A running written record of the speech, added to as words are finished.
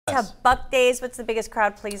to Buck Days. What's the biggest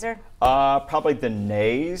crowd pleaser? Probably the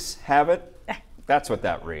Nays have it. That's what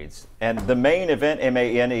that reads. And the main event,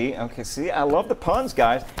 M-A-N-E. Okay, see, I love the puns,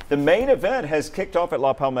 guys. The main event has kicked off at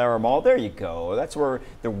La Palmera Mall. There you go. That's where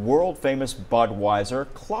the world-famous Budweiser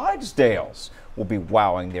Clydesdales will be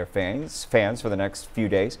wowing their fans for the next few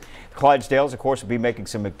days. Clydesdales, of course, will be making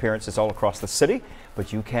some appearances all across the city,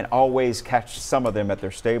 but you can always catch some of them at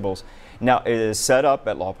their stables. Now, it is set up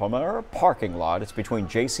at La Palmera parking lot. It's between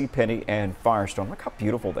JCPenney and Firestone. Look how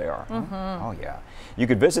beautiful they are. Oh, yeah. You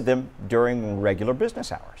could visit them during regular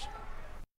business hours.